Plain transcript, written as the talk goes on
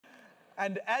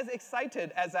And as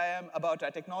excited as I am about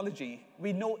our technology,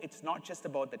 we know it's not just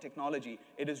about the technology,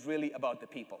 it is really about the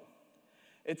people.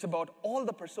 It's about all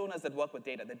the personas that work with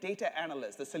data, the data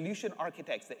analysts, the solution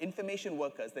architects, the information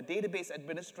workers, the database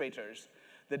administrators,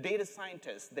 the data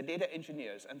scientists, the data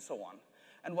engineers, and so on.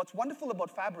 And what's wonderful about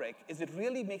Fabric is it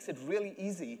really makes it really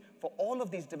easy for all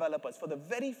of these developers for the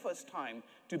very first time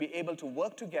to be able to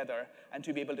work together and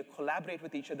to be able to collaborate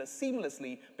with each other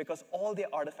seamlessly because all their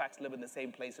artifacts live in the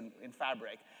same place in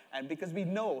Fabric, and because we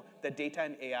know that data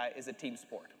and AI is a team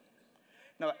sport.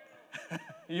 Now,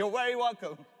 you're very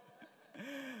welcome.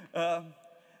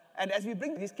 And as we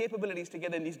bring these capabilities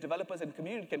together and these developers and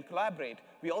community can collaborate,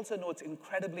 we also know it's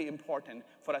incredibly important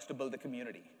for us to build a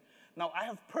community. Now, I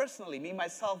have personally, me,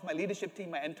 myself, my leadership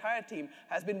team, my entire team,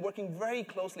 has been working very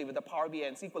closely with the Power BI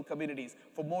and SQL communities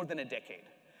for more than a decade.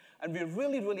 And we're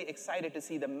really, really excited to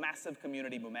see the massive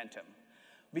community momentum.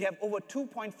 We have over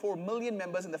 2.4 million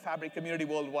members in the Fabric community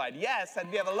worldwide. Yes, and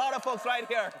we have a lot of folks right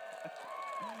here.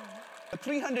 A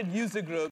 300 user group.